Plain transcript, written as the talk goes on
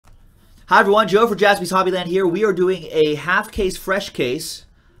Hi everyone, Joe for Jaspys Hobbyland here. We are doing a half case, fresh case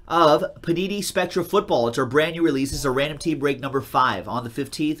of Panini Spectra Football. It's our brand new release. This is a random team break number 5 on the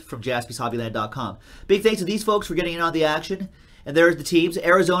 15th from JaspysHobbyland.com. Big thanks to these folks for getting in on the action. And there's the teams.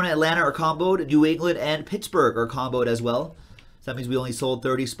 Arizona, Atlanta are comboed. New England and Pittsburgh are comboed as well. So that means we only sold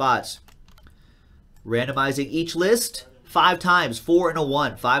 30 spots. Randomizing each list 5 times. 4 and a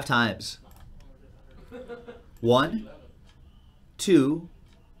 1. 5 times. 1, 2,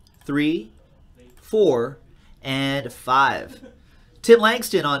 3, 4, and 5. Tim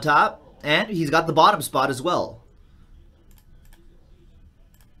Langston on top, and he's got the bottom spot as well.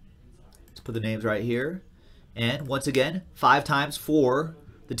 Let's put the names right here. And once again, 5 times for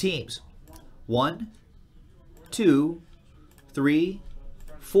the teams. 1, 2, 3,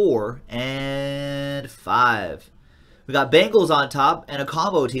 4, and 5. We got Bengals on top and a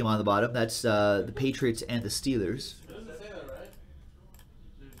combo team on the bottom. That's the Patriots and the Steelers.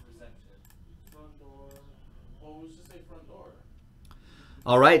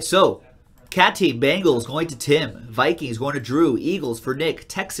 All right, so Cat Team, Bengals going to Tim, Vikings going to Drew, Eagles for Nick,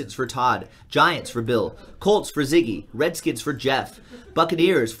 Texans for Todd, Giants for Bill, Colts for Ziggy, Redskins for Jeff,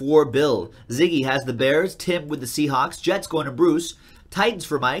 Buccaneers for Bill. Ziggy has the Bears, Tim with the Seahawks, Jets going to Bruce, Titans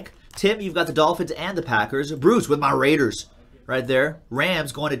for Mike. Tim, you've got the Dolphins and the Packers. Bruce with my Raiders right there.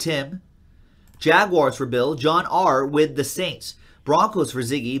 Rams going to Tim. Jaguars for Bill. John R. with the Saints. Broncos for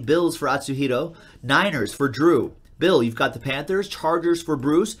Ziggy. Bills for Atsuhiro. Niners for Drew. Bill, you've got the Panthers. Chargers for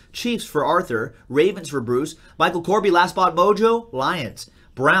Bruce. Chiefs for Arthur. Ravens for Bruce. Michael Corby, Last Spot Mojo. Lions.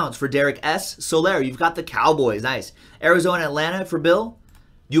 Browns for Derek S. Soler, you've got the Cowboys. Nice. Arizona, Atlanta for Bill.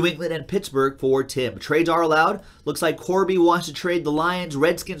 New England and Pittsburgh for Tim. Trades are allowed. Looks like Corby wants to trade the Lions.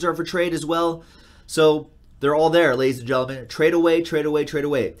 Redskins are for trade as well. So they're all there, ladies and gentlemen. Trade away, trade away, trade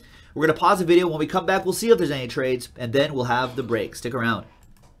away. We're going to pause the video. When we come back, we'll see if there's any trades, and then we'll have the break. Stick around.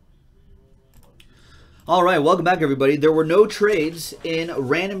 All right, welcome back, everybody. There were no trades in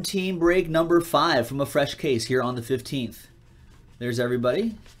random team break number 5 from a fresh case here on the 15th. There's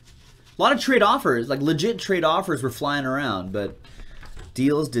everybody. A lot of trade offers, like legit trade offers were flying around, but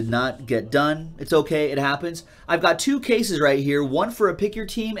deals did not get done. It's okay. It happens. I've got 2 cases right here. One for a pick your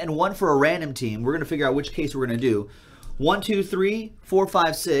team and one for a random team. We're going to figure out which case we're going to do. 1, 2, 3, 4,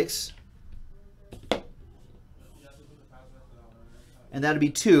 5, 6. And that'll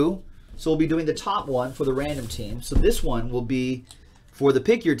be 2. So we'll be doing the top one for the random team. So this one will be for the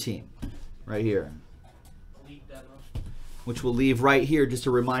pick your team right here, which we'll leave right here just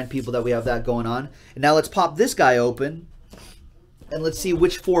to remind people that we have that going on. And now let's pop this guy open. And let's see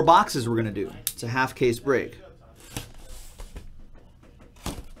which 4 boxes we're going to do. It's a half case break.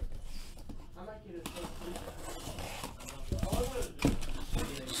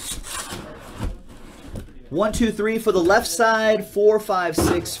 One, 2, 3 for the left side, 4, 5,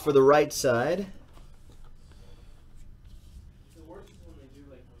 6 for the right side.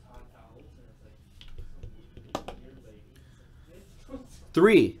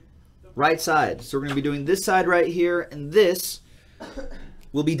 3, right side. So we're going to be doing this side right here, and this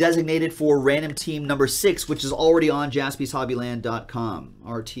will be designated for random team number 6, which is already on JaspysHobbyland.com.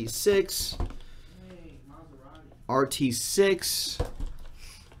 RT6, RT6,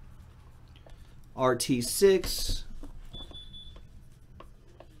 RT6,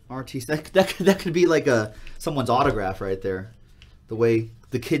 RT6. That could be like someone's autograph right there, the way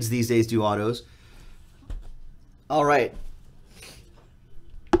the kids these days do autos. All right.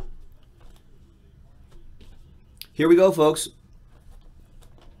 Here we go, folks.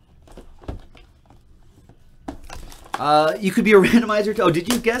 You could be a randomizer. Oh,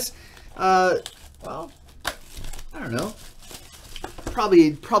 did you guess? Well, I don't know.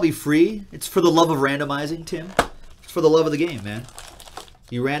 Probably free. It's for the love of randomizing, Tim. It's for the love of the game, man.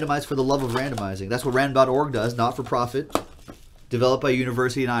 You randomize for the love of randomizing. That's what random.org does, not for profit. Developed by a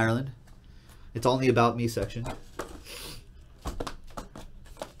university in Ireland. It's all in the About Me section.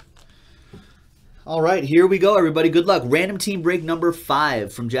 All right, here we go, everybody. Good luck. Random team break number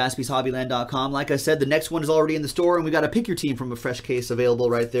 5 from JaspysHobbyland.com. Like I said, the next one is already in the store, and we got a pick your team from a fresh case available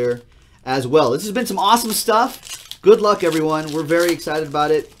right there as well. This has been some awesome stuff. Good luck, everyone. We're very excited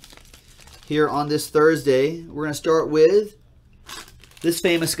about it here on this Thursday. We're going to start with this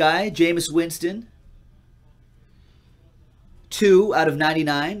famous guy, Jameis Winston. 2 out of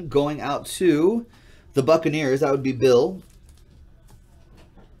 99 going out to the Buccaneers. That would be Bill.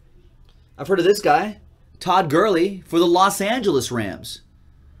 I've heard of this guy, Todd Gurley for the Los Angeles Rams.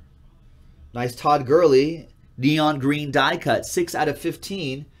 Nice Todd Gurley, neon green die cut, 6 out of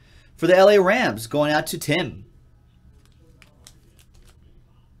 15 for the LA Rams, going out to Tim.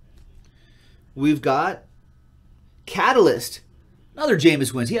 We've got Catalyst Another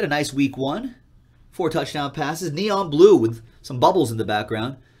Jameis wins. He had a nice week 1. 4 touchdown passes. Neon blue with some bubbles in the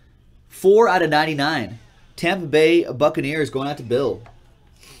background. 4 out of 99. Tampa Bay Buccaneers going out to Bill.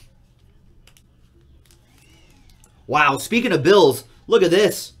 Wow, speaking of Bills, look at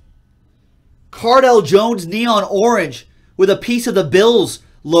this. Cardell Jones neon orange with a piece of the Bills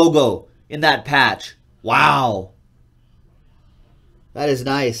logo in that patch. Wow. That is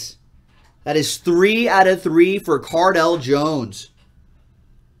nice. That is 3 out of 3 for Cardell Jones.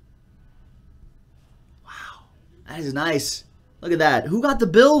 Wow. That is nice. Look at that. Who got the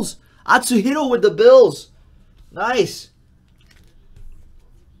Bills? Atsuhiro with the Bills. Nice.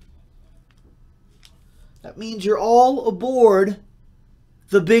 That means you're all aboard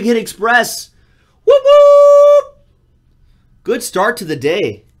the Big Hit Express. Whoop whoop! Good start to the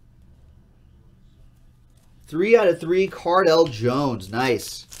day. 3 out of 3, Cardell Jones.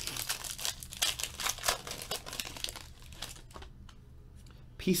 Nice.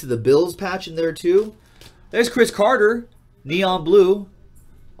 Piece of the Bills patch in there too. There's Chris Carter, neon blue.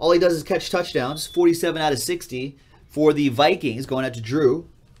 All he does is catch touchdowns. 47 out of 60 for the Vikings, going out to Drew.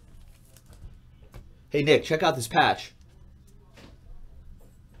 Hey, Nick, check out this patch.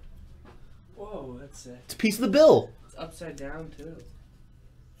 Whoa, that's sick. It's a piece of the bill. It's upside down, too.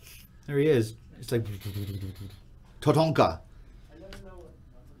 There he is. It's like Totonka.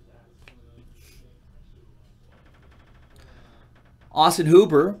 Austin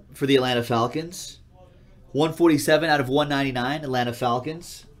Hooper for the Atlanta Falcons. 147 out of 199, Atlanta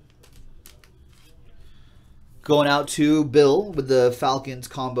Falcons. Going out to Bill with the Falcons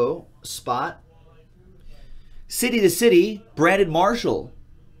combo spot. City to City, Brandon Marshall.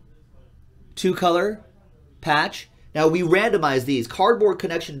 2-color patch. Now, we randomize these.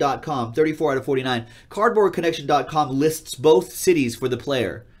 CardboardConnection.com, 34 out of 49. CardboardConnection.com lists both cities for the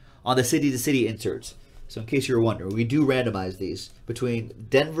player on the City to City inserts. So in case you were wondering, we do randomize these between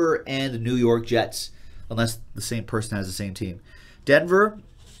Denver and the New York Jets, unless the same person has the same team. Denver,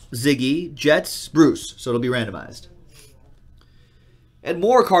 Ziggy, Jets, Bruce. So it'll be randomized. And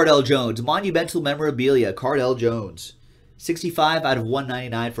more Cardell Jones. Monumental memorabilia, Cardell Jones. 65 out of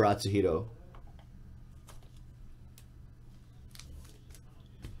 199 for Atsuhiro.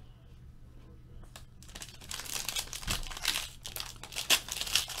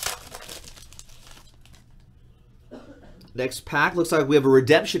 Next pack, looks like we have a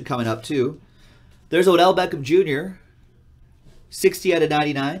redemption coming up too. There's Odell Beckham Jr., 60 out of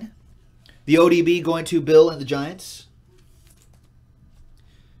 99. The ODB going to Bill and the Giants.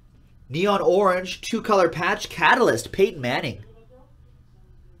 Neon orange, 2-color patch, Catalyst, Peyton Manning.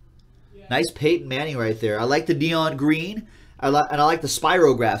 Nice Peyton Manning right there. I like the neon green, and I like the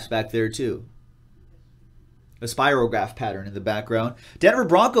spirographs back there too. A spirograph pattern in the background. Denver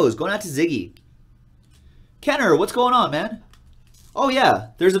Broncos going out to Ziggy. Kenner, what's going on, man? Oh, yeah.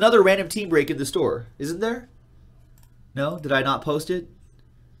 There's another random team break in the store. Isn't there? No? Did I not post it?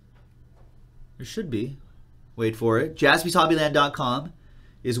 There should be. Wait for it. JaspysHobbyland.com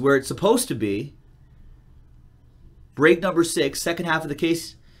is where it's supposed to be. Break number 6, second half of the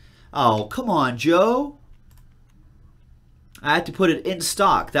case. Oh, come on, Joe. I had to put it in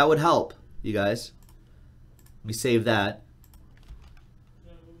stock. That would help, you guys. Let me save that.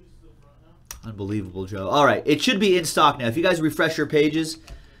 Unbelievable, Joe. All right, it should be in stock now. If you guys refresh your pages,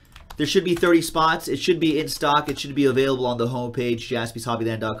 there should be 30 spots. It should be in stock. It should be available on the homepage,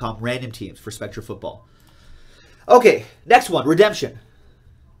 JaspysHobbyland.com. Random teams for Spectra football. Okay, next one, redemption.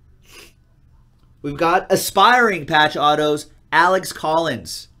 We've got aspiring patch autos, Alex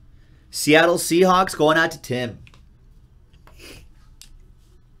Collins. Seattle Seahawks going out to Tim.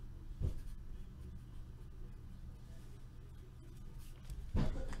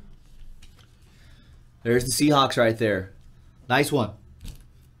 There's the Seahawks right there. Nice one.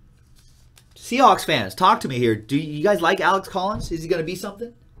 Seahawks fans, talk to me here. Do you guys like Alex Collins? Is he going to be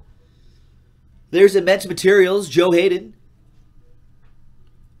something? There's Immense Materials, Joe Hayden.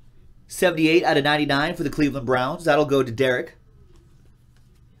 78 out of 99 for the Cleveland Browns. That'll go to Derek.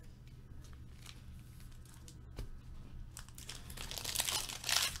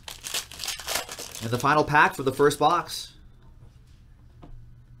 And the final pack for the first box.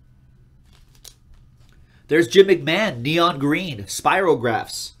 There's Jim McMahon, neon green,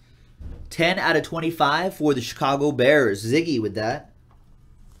 spirographs. 10 out of 25 for the Chicago Bears. Ziggy with that.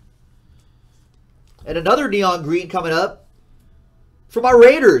 And another neon green coming up from our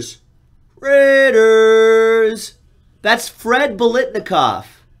Raiders. Raiders! That's Fred Biletnikoff.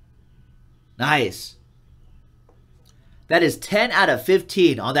 Nice. That is 10 out of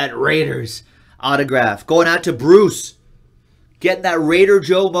 15 on that Raiders autograph. Going out to Bruce. Getting that Raider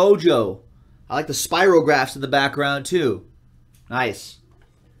Joe mojo. I like the spirographs in the background too. Nice.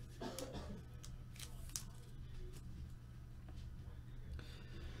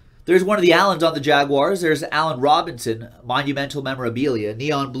 There's one of the Allens on the Jaguars. There's Allen Robinson, Monumental Memorabilia.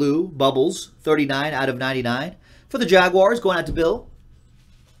 Neon Blue, Bubbles, 39 out of 99. For the Jaguars, going out to Bill.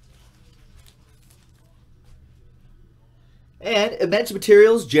 And Immense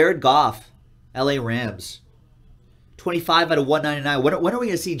Materials, Jared Goff, LA Rams. 25 out of 199. When are we going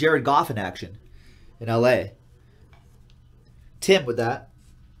to see Jared Goff in action in LA? Tim with that.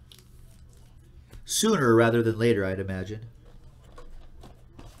 Sooner rather than later, I'd imagine.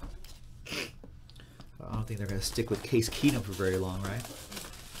 I don't think they're going to stick with Case Keenum for very long, right?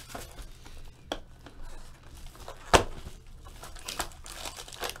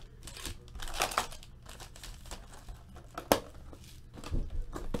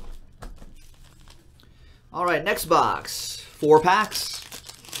 All right, next box. 4 packs.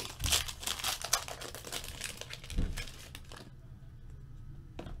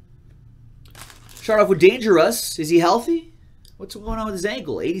 Start off with Dangerous. Is he healthy? What's going on with his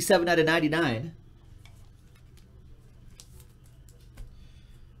ankle? 87 out of 99.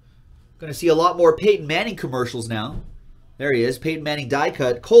 Going to see a lot more Peyton Manning commercials now. There he is. Peyton Manning die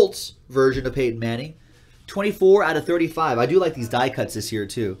cut. Colts version of Peyton Manning. 24 out of 35. I do like these die cuts this year,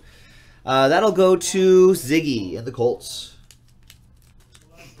 too. That'll go to Ziggy and the Colts.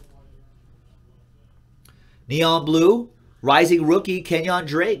 Neon Blue. Rising rookie Kenyon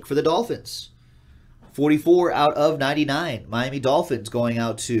Drake for the Dolphins. 44 out of 99. Miami Dolphins going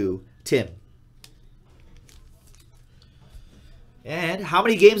out to Tim. And how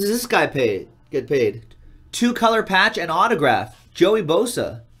many games does this guy get paid? 2 color patch and autograph. Joey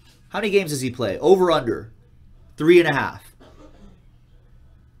Bosa. How many games does he play? Over, under. 3.5.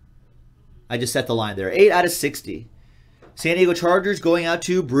 I just set the line there. 8 out of 60. San Diego Chargers going out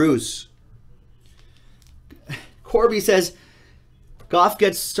to Bruce. Corby says, Goff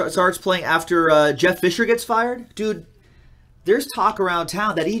starts playing after Jeff Fisher gets fired? Dude, there's talk around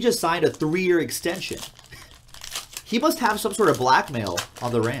town that he just signed a 3-year extension. He must have some sort of blackmail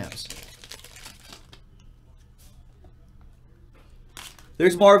on the Rams.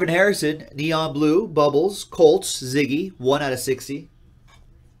 There's Marvin Harrison, Neon Blue, Bubbles, Colts, Ziggy, 1 out of 60.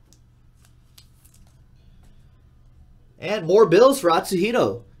 And more Bills for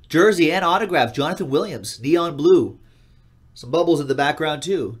Atsuhito. Jersey and autograph, Jonathan Williams, Neon Blue. Some bubbles in the background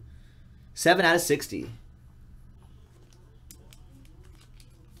too. 7 out of 60.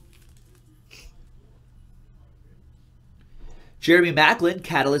 Jeremy Maclin,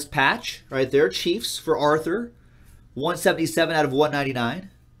 Catalyst patch, right there. Chiefs for Arthur. 177 out of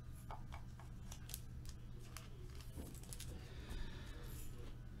 199.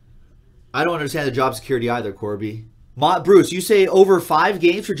 I don't understand the job security either, Corby. Bruce, you say over 5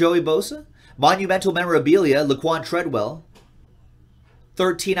 games for Joey Bosa? Monumental Memorabilia, Laquan Treadwell.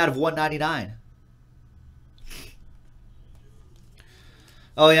 13 out of 199.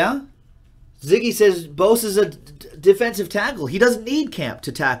 Oh, yeah? Ziggy says Bosa's a defensive tackle. He doesn't need camp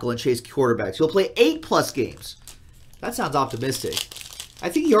to tackle and chase quarterbacks. He'll play 8+ games. That sounds optimistic. I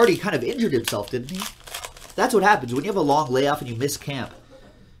think he already kind of injured himself, didn't he? That's what happens. When you have a long layoff and you miss camp,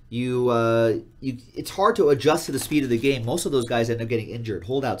 it's hard to adjust to the speed of the game. Most of those guys end up getting injured.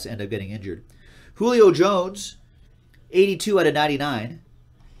 Holdouts end up getting injured. Julio Jones, 82 out of 99.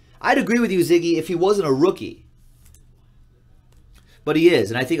 I'd agree with you, Ziggy, if he wasn't a rookie. But he is,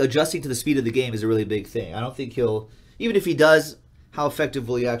 and I think adjusting to the speed of the game is a really big thing. I don't think he'll, even if he does, how effective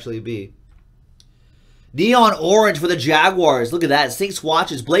will he actually be? Neon Orange for the Jaguars. Look at that. 6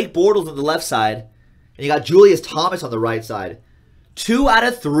 swatches. Blake Bortles on the left side. And you got Julius Thomas on the right side. 2 out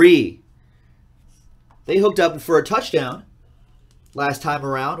of 3. They hooked up for a touchdown last time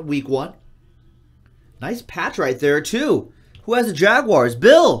around, week 1. Nice patch right there, too. Who has the Jaguars?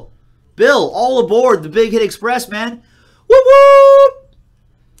 Bill. Bill, all aboard the Big Hit Express, man. Whoop, whoop.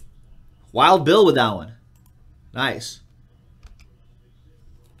 Wild Bill with that one. Nice.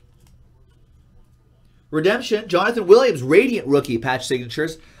 Redemption, Jonathan Williams, Radiant rookie patch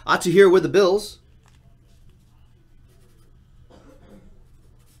signatures. Atsuhiro with the Bills.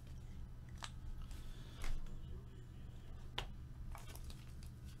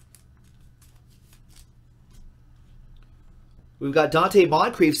 We've got Dante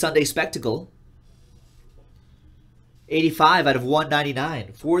Moncrief, Sunday Spectacle. 85 out of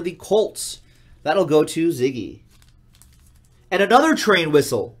 199 for the Colts. That'll go to Ziggy. And another train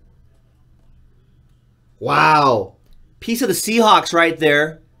whistle. Wow. Piece of the Seahawks right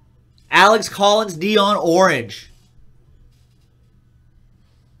there. Alex Collins, Neon Orange.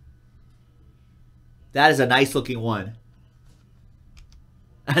 That is a nice looking one.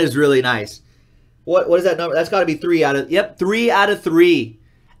 That is really nice. What is that number? That's got to be 3 out of... Yep, 3 out of 3.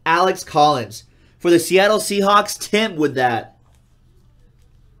 Alex Collins. For the Seattle Seahawks, Tim with that.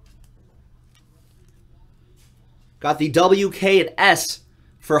 Got the W, K, and S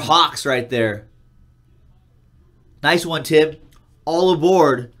for Hawks right there. Nice one, Tim. All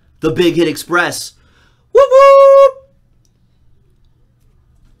aboard the Big Hit Express. Whoop, whoop!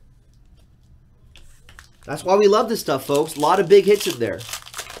 That's why we love this stuff, folks. A lot of big hits in there.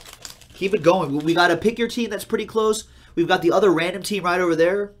 Keep it going. We got to pick your team that's pretty close. We've got the other random team right over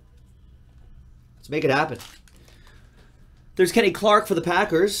there. Let's make it happen. There's Kenny Clark for the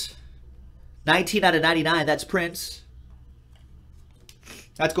Packers. 19 out of 99. That's Prince.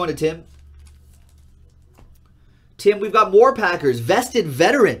 That's going to Tim. Tim, we've got more Packers. Vested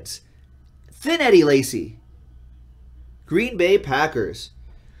Veterans. Thin Eddie Lacy. Green Bay Packers.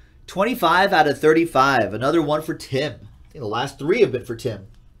 25 out of 35. Another one for Tim. I think the last 3 have been for Tim.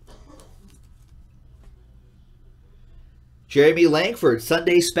 Jeremy Langford,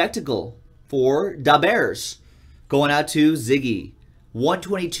 Sunday Spectacle for Da Bears. Going out to Ziggy.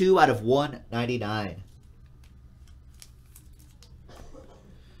 122 out of 199.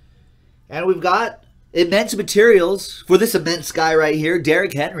 And we've got immense materials for this immense guy right here,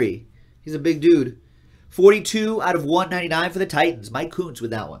 Derrick Henry. He's a big dude. 42 out of 199 for the Titans. Mike Kuntz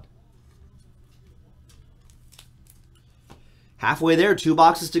with that one. Halfway there, 2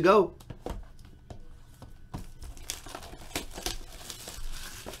 boxes to go.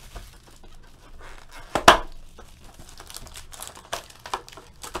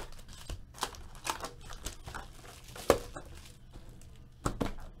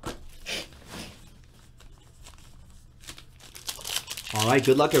 All right,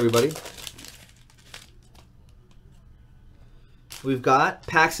 good luck, everybody. We've got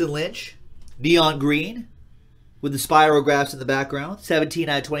Paxton Lynch, neon green, with the spirographs in the background. 17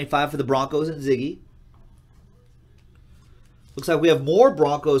 out of 25 for the Broncos and Ziggy. Looks like we have more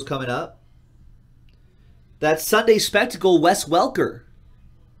Broncos coming up. That's Sunday Spectacle, Wes Welker.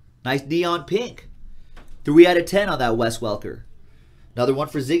 Nice neon pink. 3 out of 10 on that Wes Welker. Another one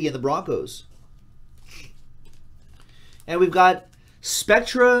for Ziggy and the Broncos. And we've got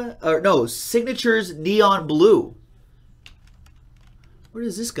Spectra, or no, Signatures Neon Blue. Where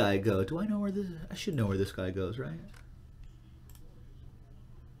does this guy go? Do I know where this... I should know where this guy goes, right?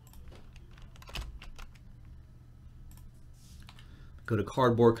 Go to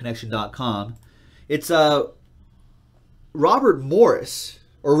cardboardconnection.com. It's Robert Morris,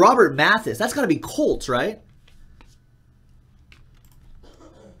 or Robert Mathis. That's got to be Colts, right? Let's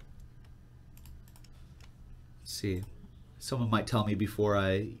see. Someone might tell me before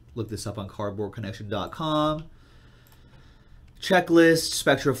I look this up on cardboardconnection.com. Checklist,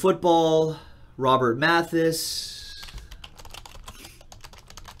 Spectra Football, Robert Mathis.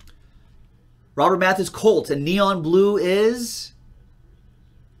 Robert Mathis Colts, and neon blue is...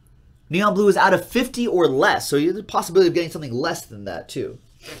 Neon blue is out of 50 or less, so there's a possibility of getting something less than that too.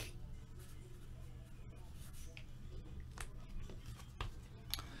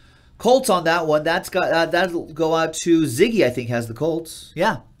 Colts on that one. That's got that'll go out to Ziggy. I think has the Colts.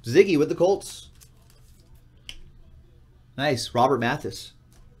 Yeah, Ziggy with the Colts. Nice, Robert Mathis.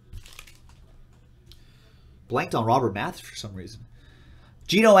 Blanked on Robert Mathis for some reason.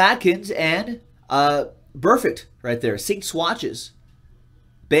 Geno Atkins and Perfect right there. Synced swatches.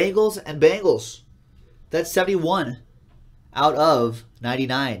 Bengals and Bengals. That's 71 out of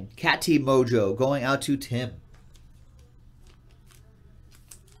 99. Cat Team Mojo going out to Tim.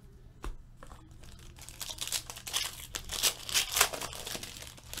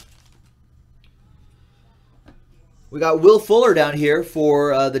 We got Will Fuller down here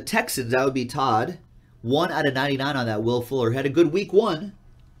for the Texans. That would be Todd. 1 out of 99 on that Will Fuller. Had a good week 1.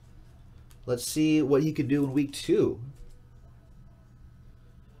 Let's see what he can do in week 2.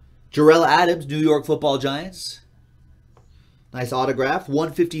 Jarrell Adams, New York Football Giants. Nice autograph.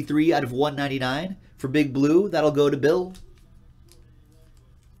 153 out of 199 for Big Blue. That'll go to Bill.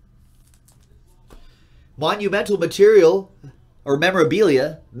 Monumental material, or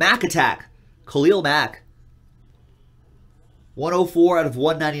memorabilia, Mac Attack. Khalil Mack. 104 out of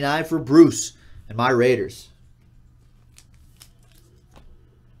 199 for Bruce and my Raiders.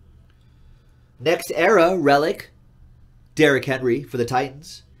 Next era relic, Derrick Henry for the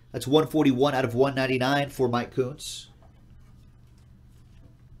Titans. That's 141 out of 199 for Mike Kuntz.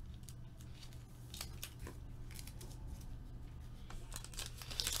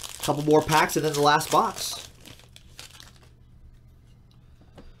 Couple more packs and then the last box.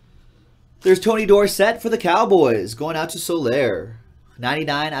 There's Tony Dorsett for the Cowboys, going out to Soler.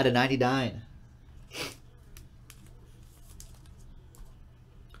 99 out of 99.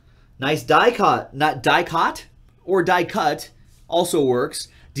 Nice die cut. Not die cut or die cut. Also works.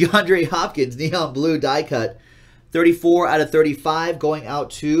 DeAndre Hopkins, neon blue die cut. 34 out of 35 going out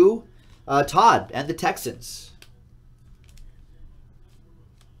to Todd and the Texans.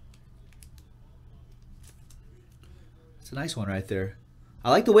 It's a nice one right there. I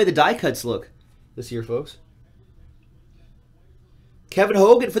like the way the die cuts look this year, folks. Kevin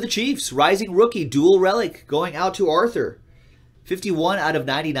Hogan for the Chiefs. Rising rookie, dual relic going out to Arthur. 51 out of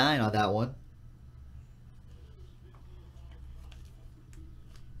 99 on that one.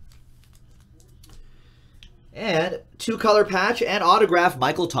 And two-color patch and autograph,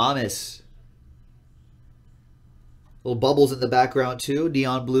 Michael Thomas. Little bubbles in the background too.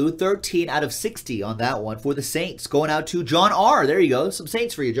 Neon blue, 13 out of 60 on that one for the Saints. Going out to John R. There you go. Some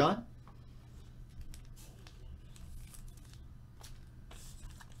Saints for you, John.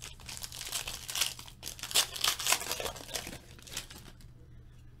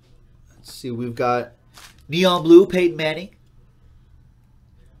 Let's see. We've got neon blue, Peyton Manning.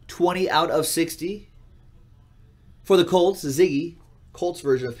 20 out of 60. For the Colts, Ziggy. Colts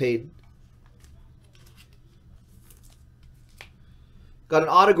version of Peyton. Got an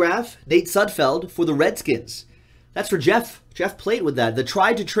autograph, Nate Sudfeld for the Redskins. That's for Jeff. Jeff played with that. The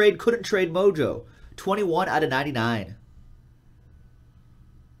tried to trade, couldn't trade mojo. 21 out of 99.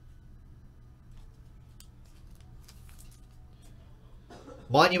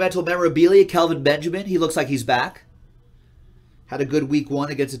 Monumental memorabilia, Kelvin Benjamin. He looks like he's back. Had a good week 1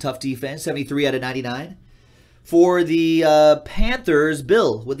 against a tough defense. 73 out of 99. For the Panthers,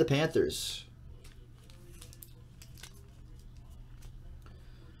 Bill with the Panthers.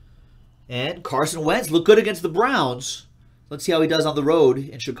 And Carson Wentz looked good against the Browns. Let's see how he does on the road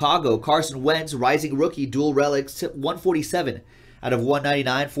in Chicago. Carson Wentz, rising rookie, dual relics, 147 out of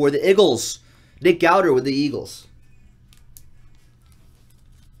 199 for the Eagles. Nick Gowder with the Eagles.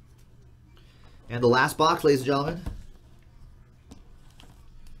 And the last box, ladies and gentlemen.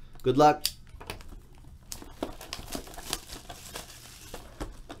 Good luck.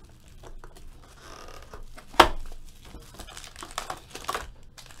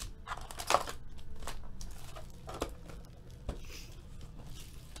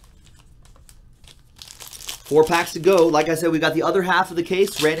 Four packs to go. Like I said, we got the other half of the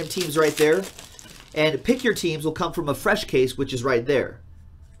case. Random teams right there. And pick your teams will come from a fresh case, which is right there.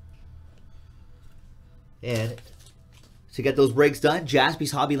 And to get those breaks done,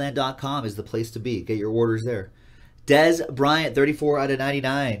 JaspysHobbyland.com is the place to be. Get your orders there. Dez Bryant, 34 out of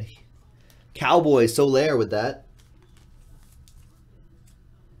 99. Cowboys, Solaire with that.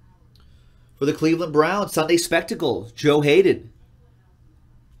 For the Cleveland Browns, Sunday Spectacle, Joe Hayden.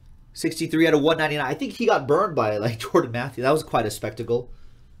 63 out of 199. I think he got burned by like Jordan Matthews. That was quite a spectacle.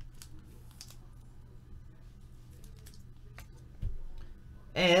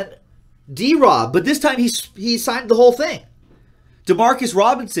 And D-Rob, but this time he signed the whole thing. Demarcus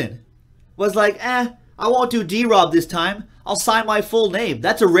Robinson was like, I won't do D-Rob this time. I'll sign my full name.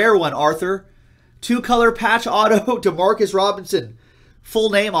 That's a rare one, Arthur. Two-color patch auto, Demarcus Robinson. Full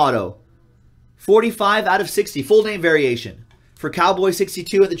name auto. 45 out of 60. Full name variation. For Cowboys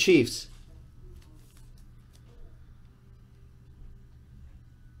 62 and the Chiefs.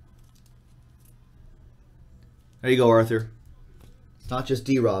 There you go, Arthur. It's not just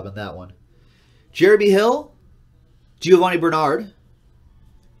D-Rob in that one. Jeremy Hill, Giovanni Bernard.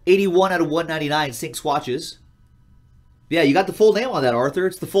 81 out of 199, sync swatches. Yeah, you got the full name on that, Arthur.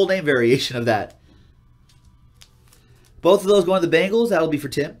 It's the full name variation of that. Both of those going to the Bengals. That'll be for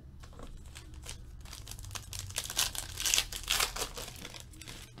Tim.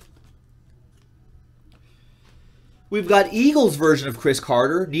 We've got Eagles version of Chris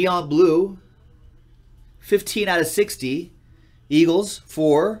Carter, neon blue, 15 out of 60. Eagles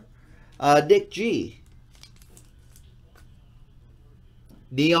for Nick G.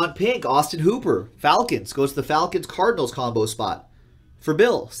 Neon pink, Austin Hooper, Falcons. Goes to the Falcons-Cardinals combo spot. For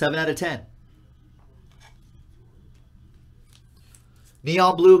Bill, 7 out of 10.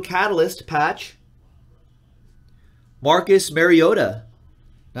 Neon blue Catalyst patch, Marcus Mariota.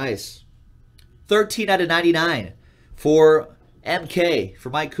 Nice. 13 out of 99. For MK, for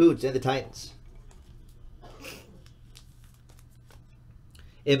Mike Coots and the Titans.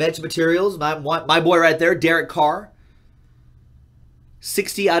 Immense Materials, my boy right there, Derek Carr.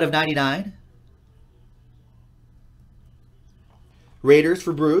 60 out of 99. Raiders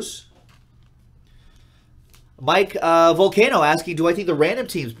for Bruce. Mike Volcano asking, do I think the random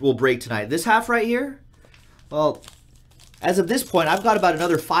teams will break tonight? This half right here? Well, as of this point, I've got about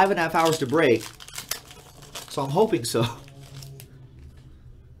another 5.5 hours to break. So I'm hoping so.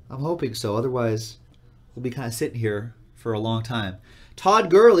 I'm hoping so. Otherwise, we'll be kind of sitting here for a long time. Todd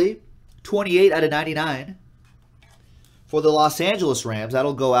Gurley, 28 out of 99. For the Los Angeles Rams,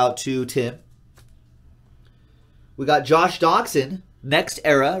 that'll go out to Tim. We got Josh Doxson, next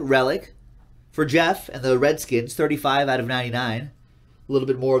era relic for Jeff and the Redskins, 35 out of 99. A little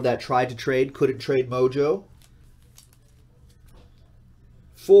bit more of that tried to trade, couldn't trade mojo.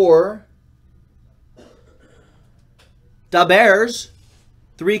 For the Bears,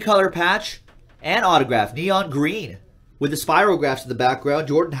 3-color patch and autograph, neon green with the spirographs in the background.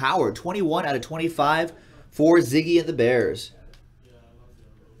 Jordan Howard, 21 out of 25 for Ziggy and the Bears.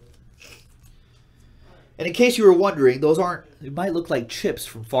 And in case you were wondering, those aren't, it might look like chips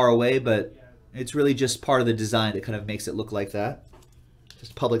from far away, but it's really just part of the design that kind of makes it look like that.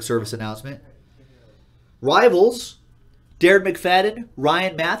 Just public service announcement. Rivals, Darren McFadden,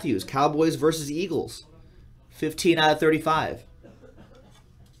 Ryan Matthews, Cowboys versus Eagles. 15 out of 35.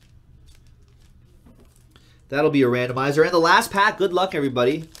 That'll be a randomizer. And the last pack, good luck,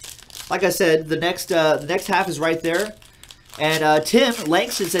 everybody. Like I said, the next half is right there. And Tim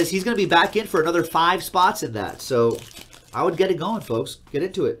Langston says he's going to be back in for another 5 spots in that. So I would get it going, folks. Get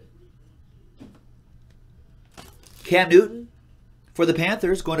into it. Cam Newton for the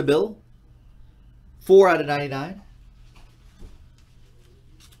Panthers, going to Bill. 4 out of 99.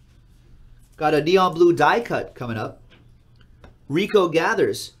 Got a neon blue die cut coming up. Rico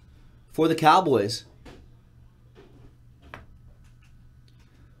Gathers for the Cowboys.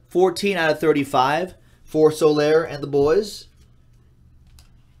 14 out of 35 for Soler and the boys.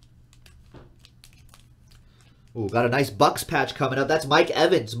 Ooh, got a nice Bucks patch coming up. That's Mike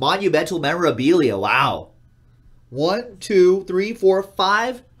Evans. Monumental memorabilia. Wow. 1, 2, 3, 4,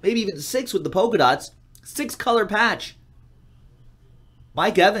 5, maybe even 6 with the polka dots. 6-color patch.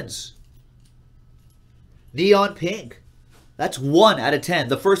 Mike Evans. Neon pink. That's 1 out of 10.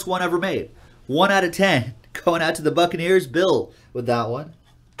 The first one ever made. 1 out of 10. Going out to the Buccaneers. Bill with that one.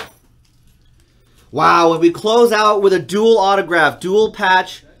 Wow, and we close out with a dual autograph, dual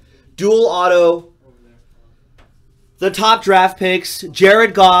patch, dual auto. The top draft picks,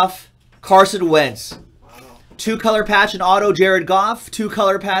 Jared Goff, Carson Wentz. 2-color patch and auto, Jared Goff.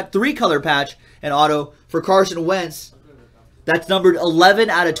 2-color patch, 3-color patch and auto for Carson Wentz. That's numbered 11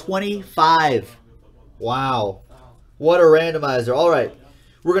 out of 25. Wow. What a randomizer. All right.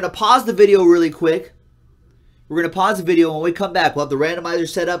 We're going to pause the video really quick. We're going to pause the video. When we come back, we'll have the randomizer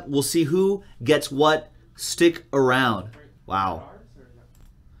set up. We'll see who gets what. Stick around. Wow.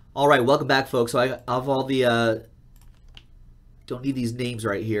 All right. Welcome back, folks. So I have all the... don't need these names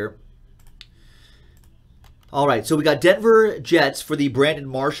right here. All right. So we got Denver Jets for the Brandon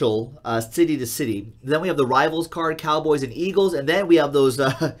Marshall City to City. Then we have the Rivals card, Cowboys and Eagles. And then we have those...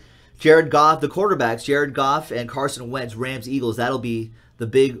 Jared Goff, the quarterbacks, Jared Goff and Carson Wentz, Rams, Eagles. That'll be the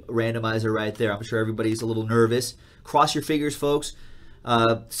big randomizer right there. I'm sure everybody's a little nervous. Cross your fingers, folks.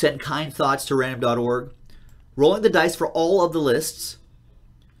 Send kind thoughts to random.org. Rolling the dice for all of the lists.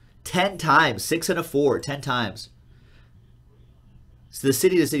 10 times. 6 and a 4. 10 times. So the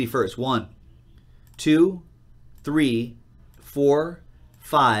city to city first. 1, 2, 3, 4,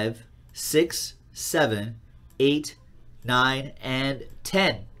 5, 6, 7, 8, 9, and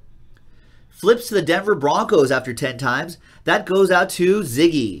 10. Flips to the Denver Broncos after 10 times. That goes out to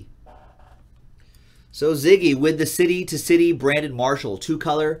Ziggy. So Ziggy with the City to City Brandon Marshall.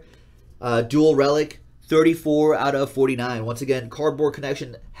 2-color, dual relic, 34 out of 49. Once again, Cardboard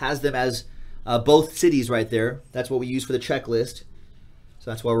Connection has them as both cities right there. That's what we use for the checklist.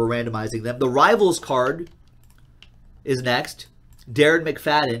 So that's why we're randomizing them. The Rivals card is next. Darren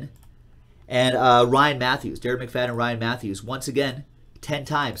McFadden and Ryan Matthews. Darren McFadden and Ryan Matthews. Once again, 10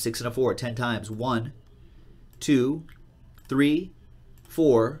 times. 6 and a 4. 10 times. 1, 2, 3,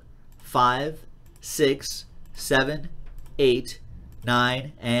 4, 5, 6, 7, 8,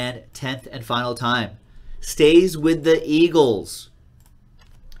 9, and 10th and final time. Stays with the Eagles.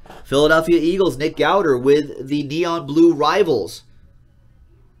 Philadelphia Eagles, Nick Gowder with the neon blue Rivals.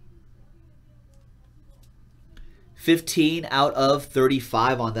 15 out of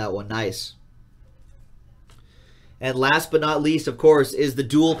 35 on that one. Nice. And last but not least, of course, is the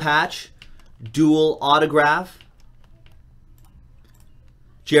dual patch, dual autograph.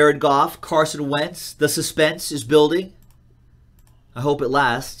 Jared Goff, Carson Wentz. The suspense is building. I hope it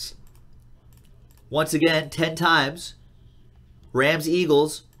lasts. Once again, 10 times. Rams,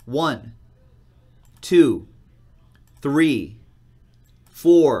 Eagles. 1, 2, 3,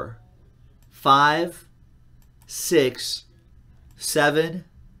 4, 5, 6, 7,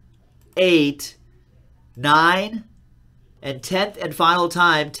 8, 9, and 10th and final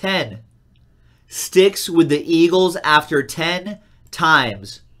time, 10. Sticks with the Eagles after 10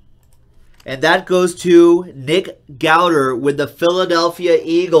 times. And that goes to Nick Gowder with the Philadelphia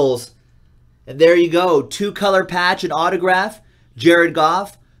Eagles. And there you go. 2-color patch and autograph, Jared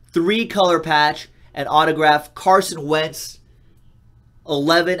Goff. 3-color patch and autograph, Carson Wentz.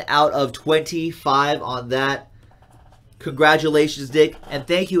 11 out of 25 on that. Congratulations, Dick. And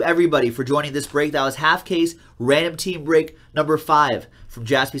thank you, everybody, for joining this break. That was half case random team break number 5 from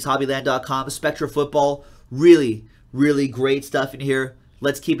JaspysHobbyland.com. Spectra football. Really, really great stuff in here.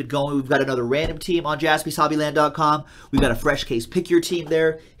 Let's keep it going. We've got another random team on JaspysHobbyland.com. We've got a fresh case. Pick your team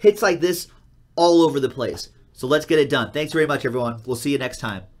there. Hits like this all over the place. So let's get it done. Thanks very much, everyone. We'll see you next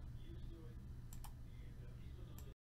time.